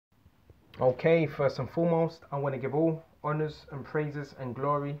Okay, first and foremost, I want to give all honors and praises and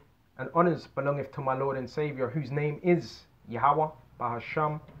glory and honors belongeth to my Lord and Savior, whose name is Yahweh,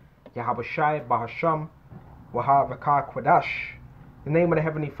 Bahasham, Yahawashi, Bahasham, Wahavakar Kwadash. The name of the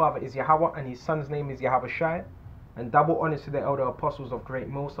Heavenly Father is Yahweh, and his Son's name is Yahawashi. And double honors to the elder apostles of Great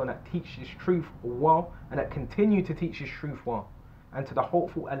Millstone that teach this truth well and that continue to teach this truth well. And to the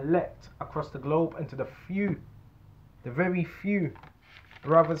hopeful elect across the globe, and to the few, the very few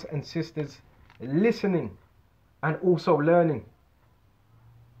brothers and sisters listening and also learning.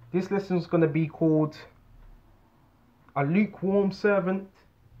 This lesson is going to be called A Lukewarm Servant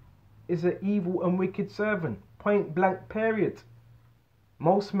is an Evil and Wicked Servant. Point blank period.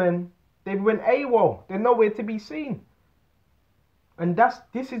 Most men, they went AWOL. They're nowhere to be seen. And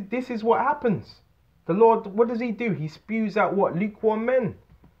this is what happens. The Lord, what does he do? He spews out what? Lukewarm men.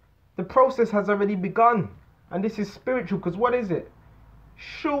 The process has already begun. And this is spiritual, because what is it?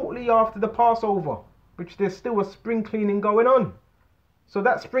 Shortly after the Passover, which there's still a spring cleaning going on. So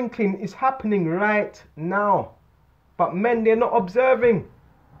that spring cleaning is happening right now. But men, they're not observing.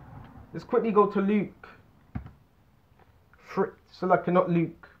 Let's quickly go to Luke. So like not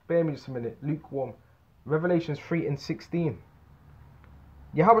Luke. Bear me just a minute. Lukewarm. Revelations 3 and 16.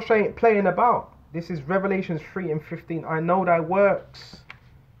 Yahawashi ain't playing about. This is Revelations 3 and 15. I know thy works.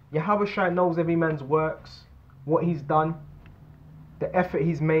 Yahawashi knows every man's works. What he's done. The effort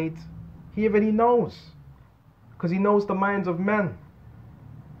he's made. He already knows. Because he knows the minds of men.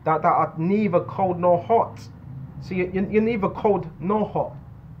 That are neither cold nor hot. So you're neither cold nor hot.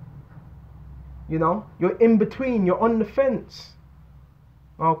 You know, you're in between, you're on the fence.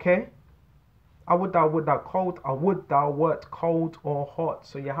 Okay? I would thou cold, I would thou wert cold or hot.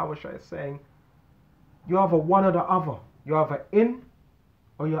 So Yahawashi is saying, you're either one or the other. You're either in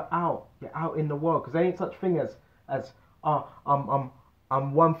or you're out. You're out in the world. Because there ain't such thing as I'm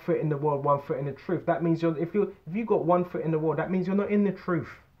 1 foot in the world, 1 foot in the truth. That means if you got 1 foot in the world, that means you're not in the truth.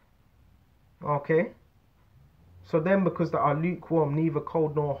 Okay? So then, because they are lukewarm, neither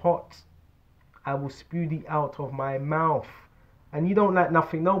cold nor hot, I will spew thee out of my mouth. And you don't like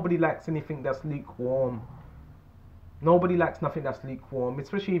nothing. Nobody likes anything that's lukewarm. Nobody likes nothing that's lukewarm.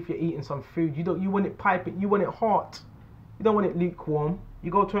 Especially if you're eating some food. You want it piping. You want it hot. You don't want it lukewarm.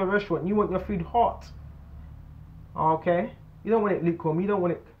 You go to a restaurant. You want your food hot. Okay? You don't want it lukewarm. You don't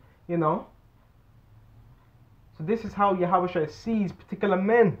want it, you know. So this is how Yahawashi sees particular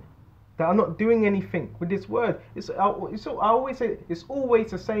men that are not doing anything with this word. I always say it's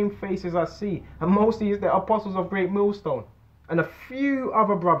always the same faces I see, and mostly it's the apostles of Great Millstone and a few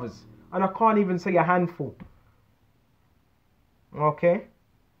other brothers, and I can't even say a handful. Okay.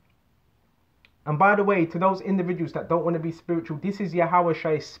 And by the way, to those individuals that don't want to be spiritual, this is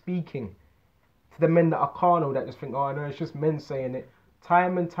Yahawashi speaking to the men that are carnal, that just think, oh no, it's just men saying it.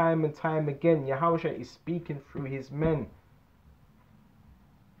 Time and time and time again, Yahawashi is speaking through his men.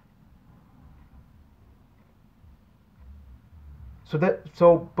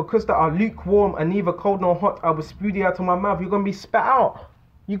 So because they are lukewarm and neither cold nor hot, I will spew thee out of my mouth. You're going to be spat out.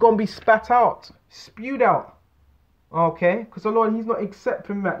 You're going to be spat out. Spewed out. Okay? Because the Lord, he's not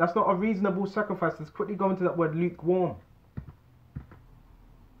accepting that. That's not a reasonable sacrifice. Let's quickly go into that word lukewarm.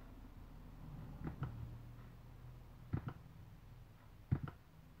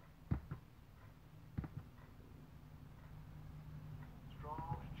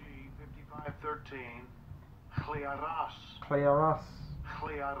 Strong's G 5513. Clearas.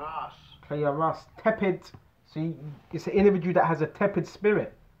 Tepid. So it's an individual that has a tepid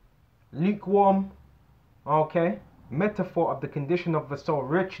spirit. Lukewarm. Okay. Metaphor of the condition of the soul,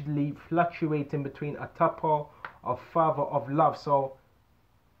 wretchedly fluctuating between a torpor of fervor of love. So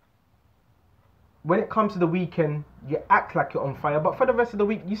when it comes to the weekend, you act like you're on fire, but for the rest of the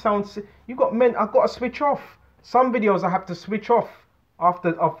week, you got men. I've got to switch off. Some videos I have to switch off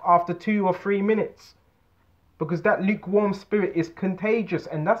after 2 or 3 minutes. Because that lukewarm spirit is contagious,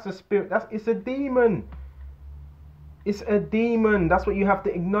 and that's the spirit. It's a demon. It's a demon. That's what you have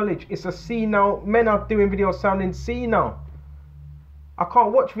to acknowledge. It's a senile. Men are doing videos sounding senile. I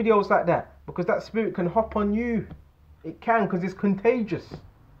can't watch videos like that because that spirit can hop on you. It can, because it's contagious.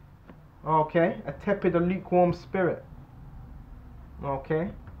 Okay, a tepid or lukewarm spirit.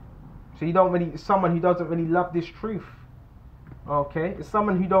 Okay, so it's someone who doesn't really love this truth. Okay, it's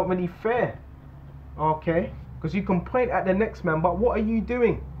someone who don't really fear. Okay. Because you can point at the next man, but what are you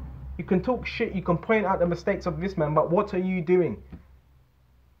doing? You can talk shit, you can point out the mistakes of this man, but what are you doing?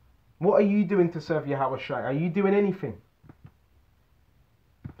 What are you doing to serve Yahawashi? Are you doing anything?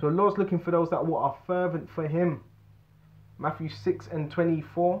 So the Lord's looking for those that are fervent for him. Matthew 6 and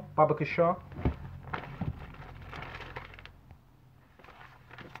 24, Baba Kashar.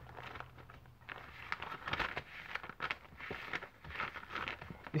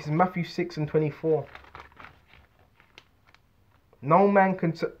 This is Matthew 6:24. No man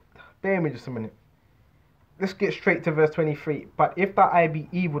can... Bear me just a minute. Let's get straight to verse 23. But if thy eye be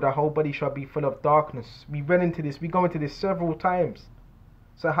evil, thy whole body shall be full of darkness. We run into this. We go into this several times.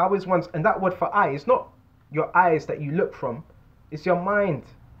 So how is one's... And that word for eye, it's not your eyes that you look from. It's your mind.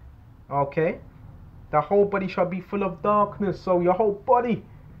 Okay? The whole body shall be full of darkness. So your whole body,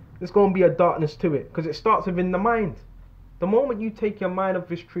 there's going to be a darkness to it. Because it starts within the mind. The moment you take your mind off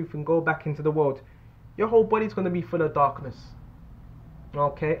this truth and go back into the world, your whole body's going to be full of darkness.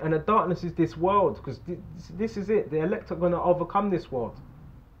 Okay? And the darkness is this world. Because this is it. The elect are going to overcome this world.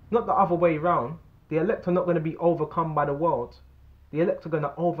 Not the other way around. The elect are not going to be overcome by the world. The elect are going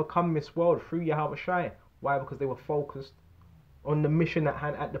to overcome this world through Yahawashi. Why? Because they were focused on the mission at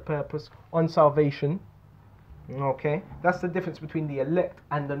hand, at the purpose, on salvation. Okay? That's the difference between the elect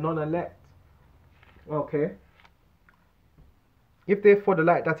and the non-elect. Okay? If therefore the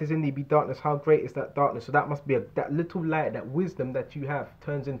light that is in thee be darkness, how great is that darkness? So that must be that little light, that wisdom that you have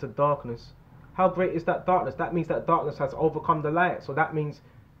turns into darkness. How great is that darkness? That means that darkness has overcome the light. So that means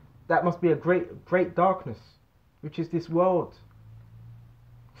that must be a great darkness, which is this world.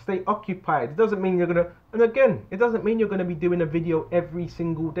 Stay occupied. It doesn't mean you're going to... And again, it doesn't mean you're going to be doing a video every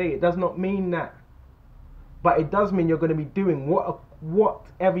single day. It does not mean that. But it does mean you're going to be doing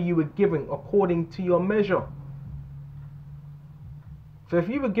whatever you were given according to your measure. So if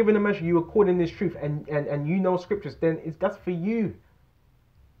you were given a measure, you were caught in this truth, and you know scriptures, then that's for you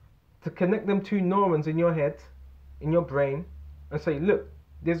to connect them two neurons in your head, in your brain, and say, look,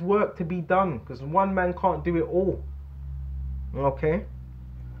 there's work to be done, because one man can't do it all. Okay?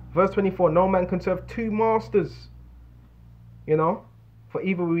 Verse 24, no man can serve two masters. You know? For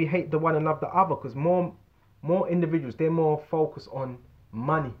either we hate the one and love the other, because more individuals, they're more focused on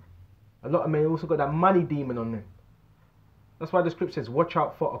money. A lot of men also got that money demon on them. That's why the scripture says, watch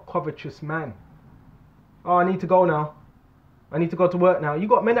out for a covetous man. Oh, I need to go now. I need to go to work now. You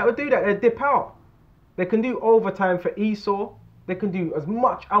got men that would do that. They dip out. They can do overtime for Esau. They can do as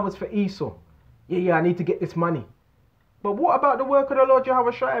much hours for Esau. Yeah, I need to get this money. But what about the work of the Lord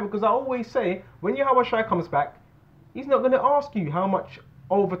Yahawashi? Because I always say, when Yahawashi comes back, he's not going to ask you how much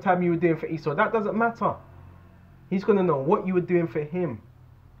overtime you were doing for Esau. That doesn't matter. He's going to know what you were doing for him.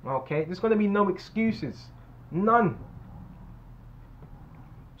 Okay? There's going to be no excuses. None.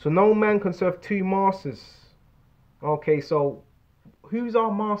 So no man can serve two masters. Okay, so who's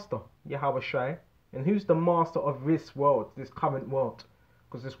our master? Yahawashi. And who's the master of this world, this current world?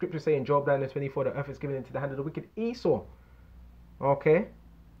 Because the scriptures say in Job 9:24, the earth is given into the hand of the wicked Esau. Okay?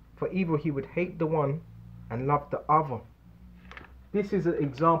 For evil he would hate the one and love the other. This is an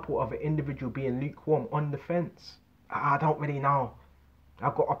example of an individual being lukewarm, on the fence. I don't really know.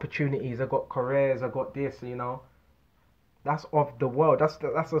 I've got opportunities, I've got careers, I've got this, you know. That's of the world.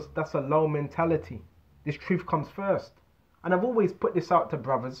 That's a low mentality. This truth comes first. And I've always put this out to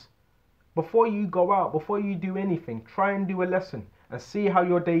brothers. Before you go out, before you do anything, try and do a lesson and see how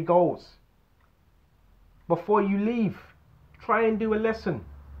your day goes. Before you leave, try and do a lesson.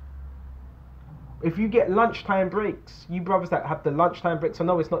 If you get lunchtime breaks, you brothers that have the lunchtime breaks, I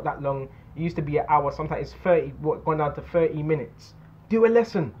know it's not that long. It used to be an hour, sometimes it's 30, gone down to 30 minutes. Do a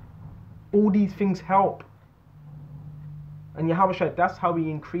lesson. All these things help. And Yahawashi, that's how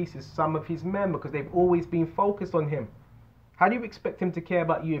he increases some of his men, because they've always been focused on him. How do you expect him to care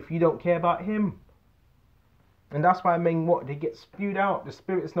about you if you don't care about him? And that's why men, what? They get spewed out. The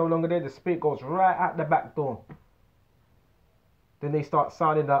spirit is no longer there. The spirit goes right out the back door. Then they start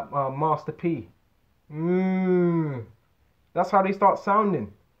sounding that Master P. That's how they start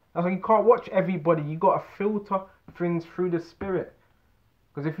sounding. That's why you can't watch everybody. You got to filter things through the spirit.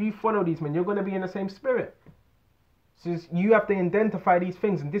 Because if you follow these men, you're going to be in the same spirit. So you have to identify these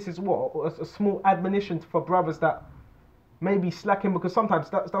things. And this is what? A small admonition for brothers that may be slacking. Because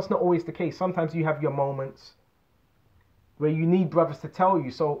sometimes that's not always the case. Sometimes you have your moments where you need brothers to tell you.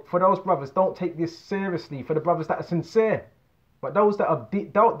 So for those brothers, don't take this seriously. For the brothers that are sincere. But those that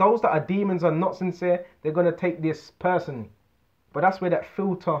are demons and not sincere, they're going to take this personally. But that's where that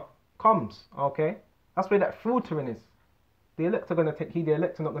filter comes, okay? That's where that filtering is. The elect are going to take heed. The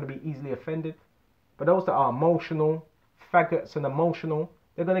elect are not going to be easily offended. But those that are emotional, faggots and emotional,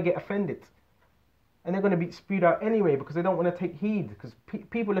 they're going to get offended. And they're going to be spewed out anyway because they don't want to take heed. Because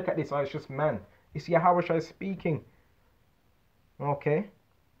people look at this, oh, it's just man. It's Yahawashi speaking. Okay?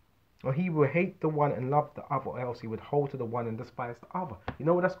 Or he will hate the one and love the other, or else he would hold to the one and despise the other. You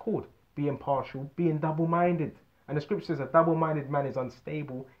know what that's called? Being partial, being double-minded. And the scripture says a double-minded man is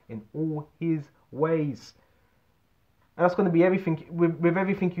unstable in all his ways. And that's going to be everything, with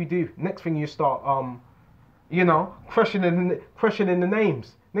everything you do. Next thing you start You know, questioning the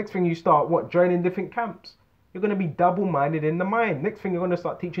names. Next thing you start, what, joining different camps. You're going to be double-minded in the mind. Next thing you're going to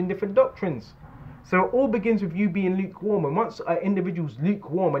start teaching different doctrines. So it all begins with you being lukewarm. And once an individual's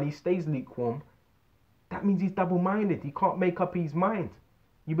lukewarm and he stays lukewarm, that means he's double-minded. He can't make up his mind.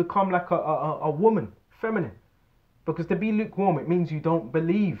 You become like a woman, feminine. Because to be lukewarm, it means you don't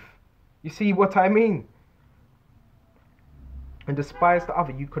believe. You see what I mean? And despise the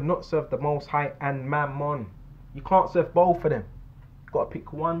other. You cannot serve the Most High and Mammon. You can't serve both of them. You've got to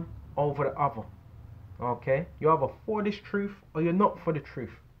pick one over the other. Okay? You're either for this truth or you're not for the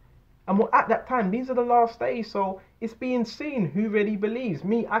truth. And we're at that time. These are the last days. So it's being seen who really believes.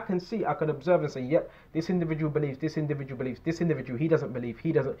 Me, I can see, I can observe and say, yep, this individual believes, this individual believes, this individual, he doesn't believe,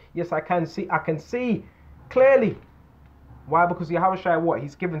 he doesn't. Yes, I can see clearly. Why? Because Yahawashi, what?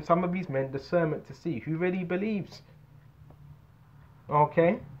 He's given some of these men discernment to see who really believes.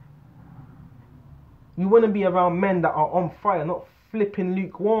 Okay? You want to be around men that are on fire, not flipping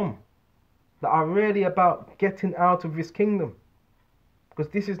lukewarm. That are really about getting out of this kingdom.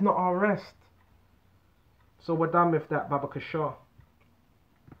 Because this is not our rest. So we're done with that, Baba Kashar.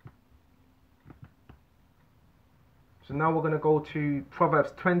 So now we're going to go to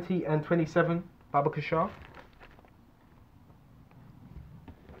Proverbs 20 and 27, Baba Kashar.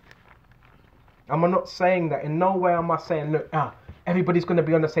 I'm not saying that. In no way am I saying, look, everybody's going to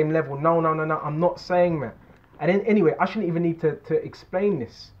be on the same level. No. I'm not saying that. And then, anyway, I shouldn't even need to explain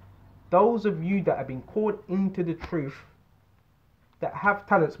this. Those of you that have been called into the truth, that have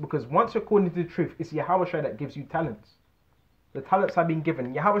talents, because once you're called into the truth, it's Yahawashi that gives you talents. The talents I've been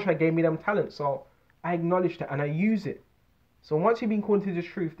given, Yahawashi gave me them talents, so I acknowledge that and I use it. So once you've been called into the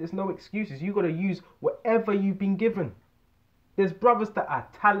truth, there's no excuses. You've got to use whatever you've been given. There's brothers that are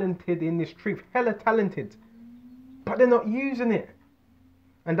talented in this truth, hella talented, but they're not using it.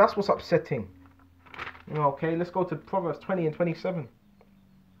 And that's what's upsetting. Okay, let's go to Proverbs 20 and 27.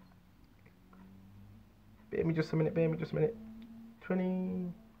 Bear me just a minute.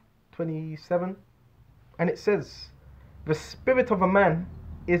 20, 27. And it says, the spirit of a man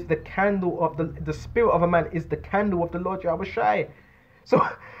is the candle of the spirit of a man is the candle of the Lord Yahawashi. So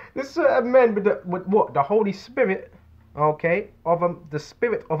this man with what? The Holy Spirit, okay, the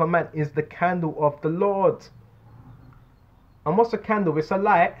spirit of a man is the candle of the Lord. And what's a candle? It's a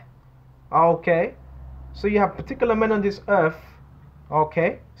light. Okay. So you have particular men on this earth,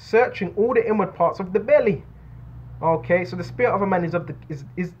 okay, searching all the inward parts of the belly. Okay, so the spirit of a man is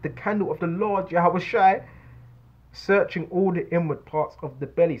the candle of the Lord Yahawashi, searching all the inward parts of the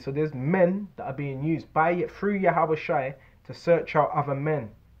belly. So there's men that are being used by it through Yahawashi to search out other men.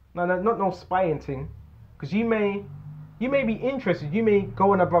 Now, not no spying thing, because you may be interested. You may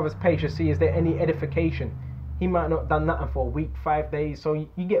go on a brother's page to see is there any edification. He might not have done nothing for a week, 5 days, so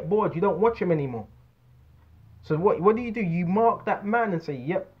you get bored. You don't watch him anymore. So what do? You mark that man and say,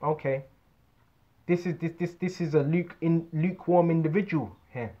 yep, okay. This is a lukewarm individual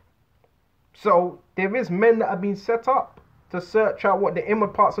here. So there is men that have been set up to search out what the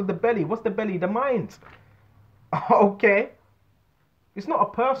inward parts of the belly. What's the belly? The mind. Okay. It's not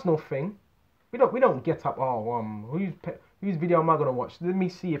a personal thing. We don't get up. Whose video am I gonna watch? Let me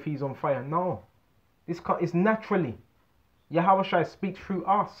see if he's on fire. No, it's naturally. Yahawashi speaks through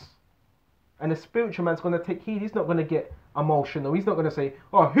us. And the spiritual man's going to take heed. He's not going to get emotional. He's not going to say,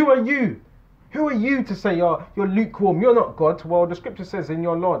 oh, who are you? Who are you to say, oh, you're lukewarm? You're not God. Well, the scripture says in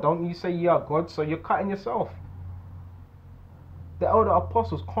your law, don't you say you are God? So you're cutting yourself. The elder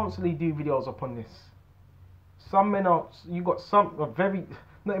apostles constantly do videos upon this. Some men are, you got some,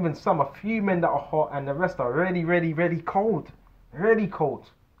 not even some, a few men that are hot and the rest are really cold. Really cold.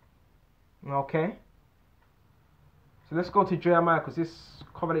 Okay? So let's go to Jeremiah because this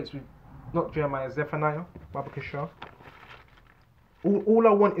correlates with not Jeremiah, Zephaniah, Baba Kashar. All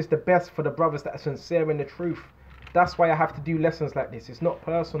I want is the best for the brothers that are sincere in the truth. That's why I have to do lessons like this. It's not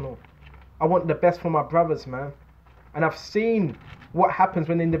personal. I want the best for my brothers, man. And I've seen what happens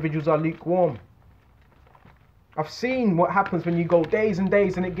when individuals are lukewarm. I've seen what happens when you go days and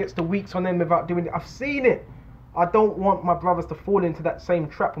days and it gets to weeks on them without doing it. I've seen it. I don't want my brothers to fall into that same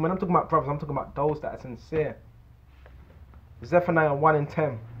trap. And when I'm talking about brothers, I'm talking about those that are sincere. Zephaniah 1 and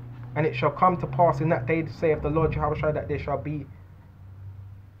 10. And it shall come to pass in that day, saith the Lord Yahawashi, that there shall be...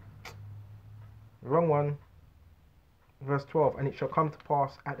 Wrong one. Verse 12. And it shall come to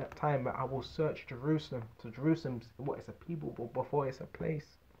pass at that time that I will search Jerusalem. So Jerusalem, what is a people, but before it's a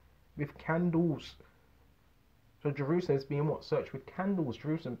place. With candles. So Jerusalem is being what? Searched with candles.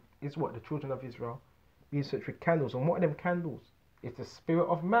 Jerusalem is what? The children of Israel. Being searched with candles. And what are them candles? It's the spirit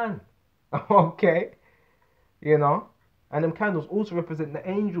of man. Okay. You know. And them candles also represent the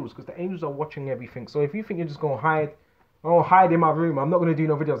angels, because the angels are watching everything. So if you think you're just going to hide, oh, hide in my room, I'm not going to do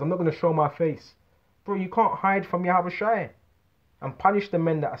no videos, I'm not going to show my face. Bro, you can't hide from Yahawashi. And punish the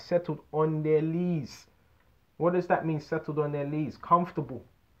men that are settled on their lees. What does that mean, settled on their lees? Comfortable.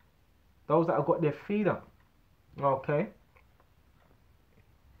 Those that have got their feet up. Okay.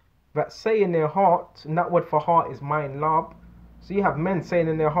 That say in their heart, and that word for heart is mind, lab. So you have men saying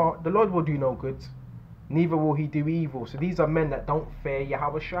in their heart, the Lord will do no good, neither will he do evil. So these are men that don't fear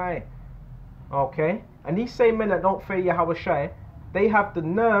Yahawashi. Okay. And these same men that don't fear Yahawashi, they have the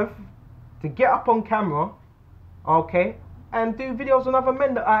nerve to get up on camera, okay, and do videos on other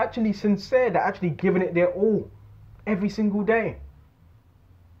men that are actually sincere, that are actually giving it their all every single day.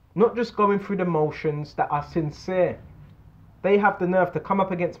 Not just going through the motions, that are sincere. They have the nerve to come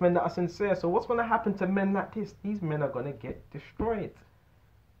up against men that are sincere. So what's going to happen to men like this? These men are going to get destroyed.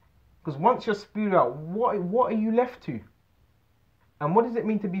 Because once you're spewed out, what are you left to? And what does it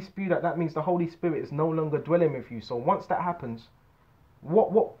mean to be spewed out? That means the Holy Spirit is no longer dwelling with you. So once that happens,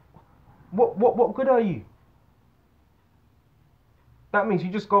 what good are you? That means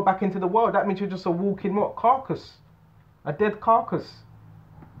you just go back into the world. That means you're just a walking what? Carcass. A dead carcass.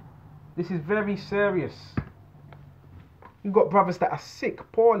 This is very serious. You've got brothers that are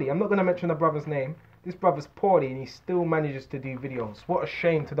sick, poorly. I'm not going to mention the brother's name. This brother's poorly and he still manages to do videos. What a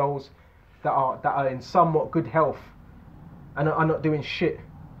shame to those that are in somewhat good health and are not doing shit.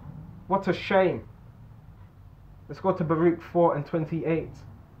 What a shame. Let's go to Baruch 4:28.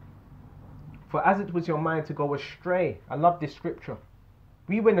 For as it was your mind to go astray. I love this scripture.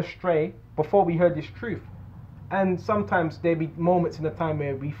 We went astray before we heard this truth. And sometimes there be moments in the time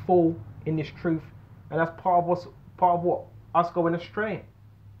where we fall in this truth. And that's part of what? Us going astray.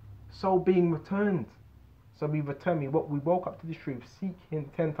 So being returned. So we return. We woke up to the truth, seeking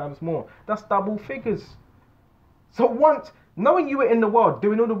 10 times more. That's double figures. So once, knowing you were in the world,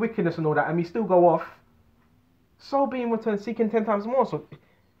 doing all the wickedness and all that, and we still go off, so being returned, seeking 10 times more. So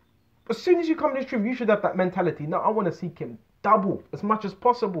as soon as you come to this truth, you should have that mentality. No, I want to seek him double, as much as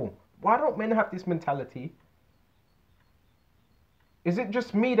possible. Why don't men have this mentality? Is it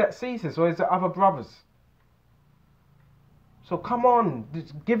just me that sees this, or is it other brothers? So come on,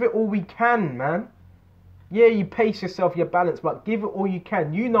 just give it all we can, man. Yeah, you pace yourself, your balance, but give it all you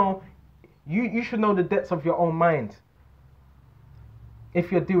can. You know, you should know the depths of your own mind.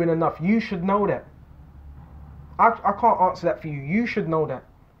 If you're doing enough, you should know that. I can't answer that for you. You should know that.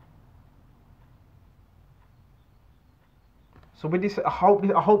 So with this, I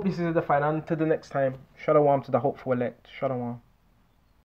hope this is edifying. Until the next time, shalom to the hopeful elect. Shalom.